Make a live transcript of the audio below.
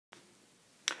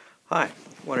Hi,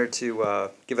 wanted to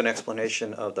give an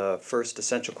explanation of the first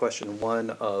essential question 1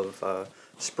 of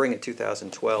spring of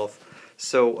 2012.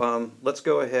 So let's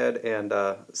go ahead and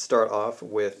start off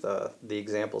with the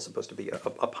example supposed to be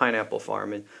a pineapple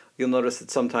farm. And you'll notice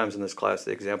that sometimes in this class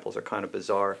the examples are kind of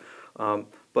bizarre.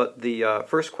 But the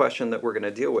first question that we're going to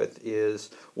deal with is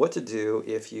what to do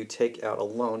if you take out a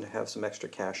loan to have some extra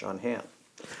cash on hand.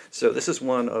 So this is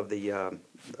one of the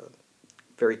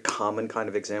very common kind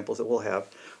of examples that we'll have.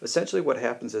 Essentially what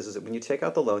happens is that when you take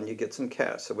out the loan, you get some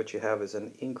cash. So what you have is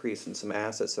an increase in some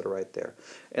assets that are right there.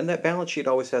 And that balance sheet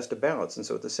always has to balance. And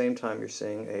so at the same time, you're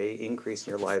seeing an increase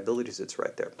in your liabilities that's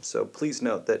right there. So please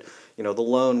note that the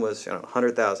loan was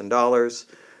 $100,000.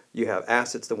 You have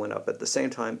assets that went up. At the same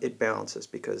time, it balances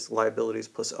because liabilities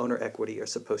plus owner equity are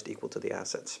supposed to equal to the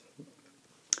assets.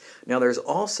 Now there's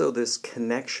also this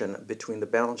connection between the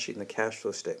balance sheet and the cash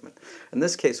flow statement. In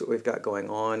this case, what we've got going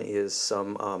on is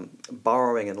some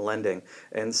borrowing and lending,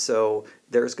 and so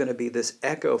there's going to be this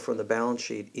echo from the balance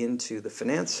sheet into the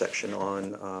finance section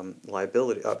on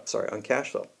on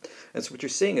cash flow. And so what you're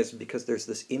seeing is because there's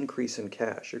this increase in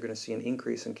cash, you're going to see an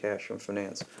increase in cash from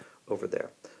finance over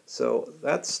there. So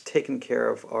that's taken care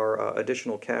of our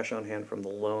additional cash on hand from the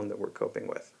loan that we're coping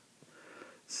with.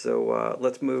 So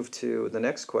let's move to the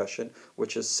next question,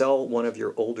 which is sell one of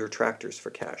your older tractors for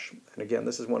cash. And again,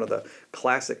 this is one of the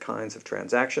classic kinds of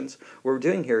transactions. What we're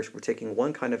doing here is we're taking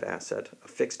one kind of asset, a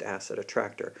fixed asset, a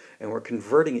tractor, and we're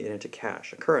converting it into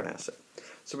cash, a current asset.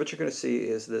 So what you're going to see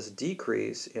is this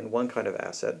decrease in one kind of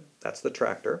asset, that's the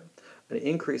tractor, an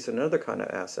increase in another kind of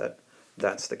asset,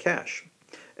 that's the cash.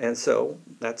 And so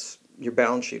that's your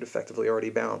balance sheet effectively already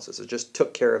balances. It just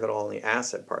took care of it all in the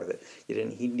asset part of it. You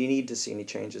didn't need to see any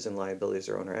changes in liabilities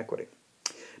or owner equity.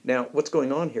 Now, what's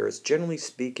going on here is, generally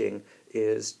speaking,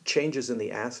 is changes in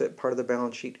the asset part of the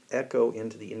balance sheet echo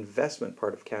into the investment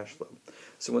part of cash flow.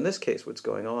 So in this case, what's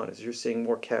going on is you're seeing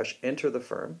more cash enter the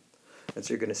firm, and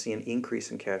so you're going to see an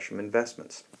increase in cash from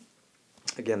investments.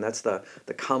 Again, that's the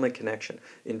common connection.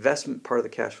 Investment part of the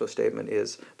cash flow statement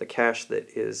is the cash that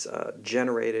is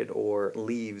generated or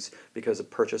leaves because of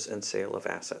purchase and sale of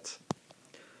assets.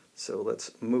 So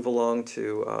let's move along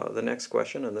to the next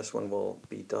question, and this one will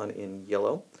be done in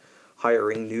yellow.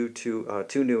 Hiring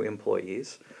two new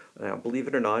employees. Now, believe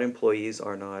it or not, employees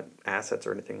are not assets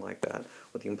or anything like that.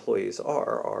 What the employees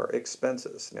are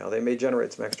expenses. Now, they may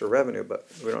generate some extra revenue, but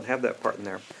we don't have that part in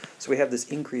there. So we have this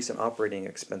increase in operating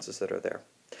expenses that are there.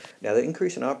 Now, the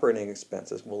increase in operating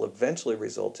expenses will eventually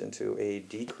result into a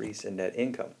decrease in net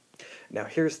income. Now,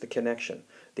 here's the connection.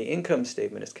 The income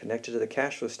statement is connected to the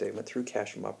cash flow statement through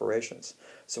cash from operations.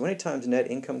 So anytime net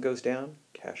income goes down,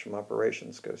 cash from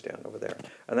operations goes down over there.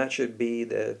 And that should be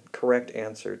the correct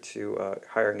answer to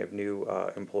hiring of new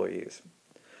employees.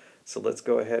 So let's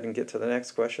go ahead and get to the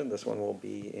next question. This one will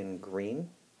be in green.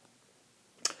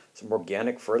 Some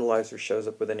organic fertilizer shows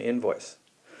up with an invoice.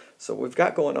 So what we've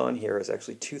got going on here is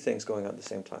actually two things going on at the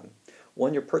same time.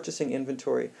 One, you're purchasing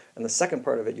inventory, and the second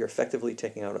part of it, you're effectively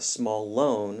taking out a small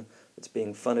loan that's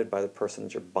being funded by the person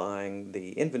that you're buying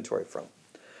the inventory from.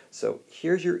 So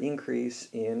here's your increase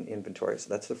in inventory, so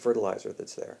that's the fertilizer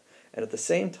that's there. And at the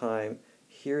same time,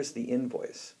 here's the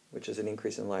invoice, which is an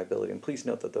increase in liability. And please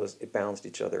note that it balanced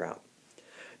each other out.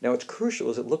 Now what's crucial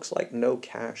is it looks like no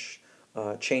cash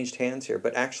changed hands here,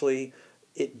 but actually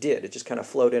it did. It just kind of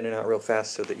flowed in and out real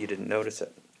fast so that you didn't notice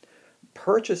it.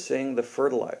 Purchasing the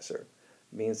fertilizer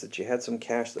means that you had some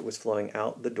cash that was flowing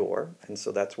out the door, and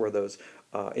so that's where those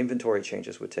inventory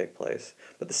changes would take place.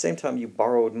 But at the same time, you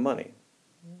borrowed money,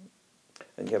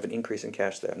 and you have an increase in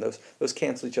cash there. And those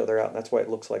cancel each other out, and that's why it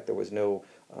looks like there was no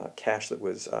cash that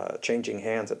was changing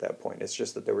hands at that point. It's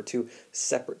just that there were two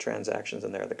separate transactions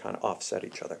in there that kind of offset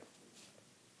each other.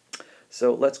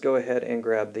 So let's go ahead and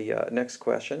grab the next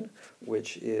question,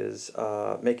 which is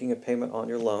making a payment on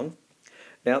your loan.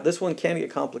 Now, this one can get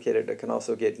complicated. It can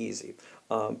also get easy.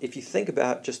 If you think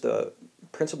about just the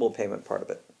principal payment part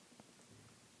of it,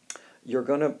 you're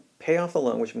going to pay off the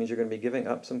loan, which means you're going to be giving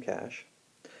up some cash.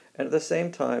 And at the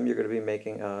same time, you're going to be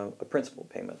making a principal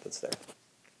payment that's there.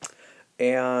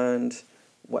 And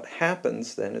what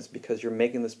happens then is because you're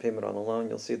making this payment on the loan,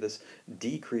 you'll see this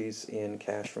decrease in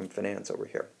cash from finance over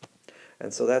here.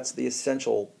 And so that's the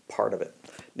essential part of it.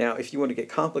 Now, if you want to get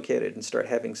complicated and start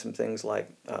having some things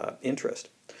like interest,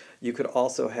 you could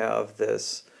also have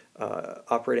this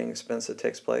operating expense that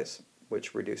takes place,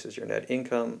 which reduces your net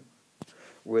income,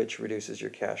 which reduces your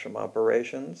cash from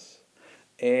operations,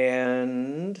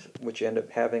 and what you end up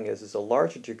having is a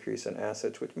larger decrease in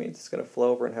assets, which means it's going to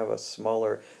flow over and have a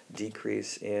smaller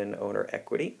decrease in owner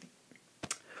equity.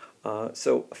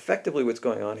 So effectively what's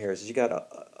going on here is you got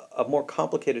a more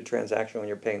complicated transaction when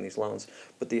you're paying these loans,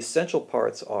 but the essential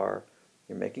parts are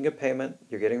you're making a payment,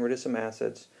 you're getting rid of some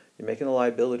assets, you're making the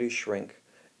liabilities shrink,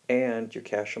 and your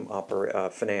cash from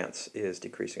finance is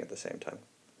decreasing at the same time.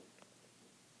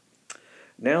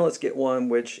 Now let's get one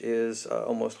which is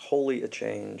almost wholly a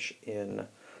change in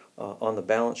on the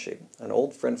balance sheet. An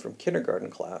old friend from kindergarten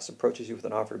class approaches you with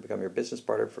an offer to become your business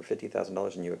partner for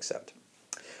 $50,000 and you accept.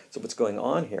 So what's going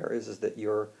on here is that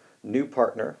your new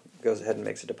partner goes ahead and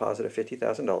makes a deposit of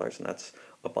 $50,000, and that's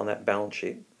up on that balance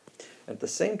sheet. And at the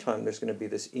same time, there's going to be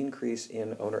this increase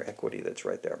in owner equity that's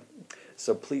right there.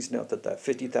 So please note that that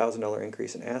 $50,000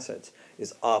 increase in assets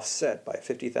is offset by a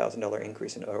 $50,000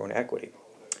 increase in owner equity.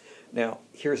 Now,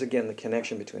 here's again the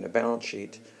connection between the balance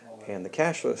sheet and the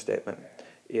cash flow statement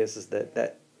is that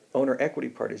that owner equity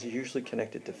part is usually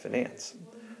connected to finance.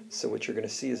 So what you're going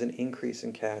to see is an increase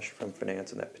in cash from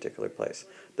finance in that particular place.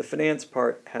 The finance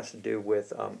part has to do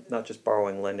with not just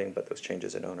borrowing, lending, but those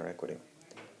changes in owner equity.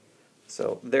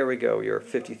 So there we go, your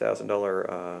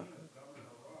 $50,000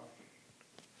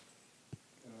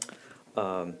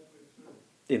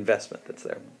 investment that's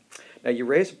there. Now you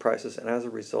raise the prices, and as a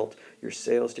result, your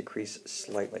sales decrease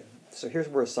slightly. So here's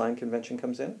where a sign convention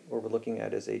comes in. What we're looking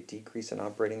at is a decrease in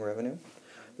operating revenue.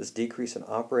 This decrease in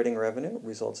operating revenue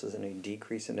results in a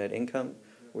decrease in net income,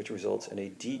 which results in a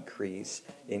decrease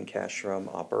in cash from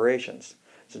operations.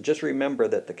 So just remember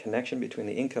that the connection between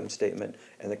the income statement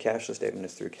and the cash flow statement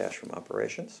is through cash from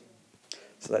operations.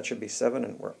 So that should be 7,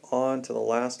 and we're on to the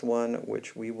last one,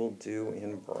 which we will do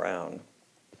in brown.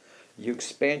 You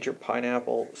expand your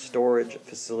pineapple storage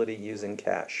facility using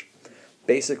cash.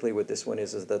 Basically what this one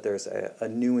is that there's a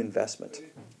new investment.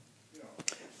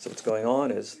 So what's going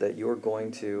on is that you're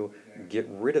going to get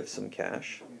rid of some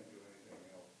cash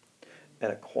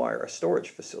and acquire a storage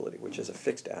facility, which is a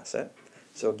fixed asset.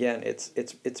 So again,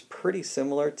 it's pretty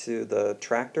similar to the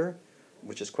tractor,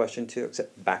 which is question 2,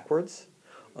 except backwards.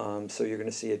 So you're going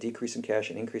to see a decrease in cash,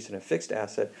 an increase in a fixed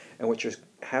asset, and what you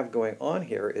have going on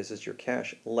here is your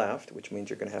cash left, which means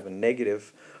you're going to have a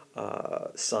negative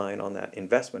sign on that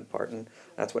investment part, and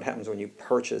that's what happens when you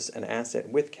purchase an asset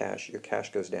with cash. Your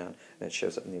cash goes down, and it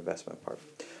shows up in the investment part.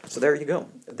 So there you go.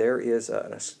 There is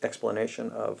an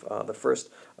explanation of the first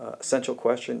essential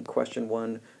question, question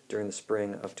 1, during the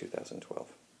spring of 2012.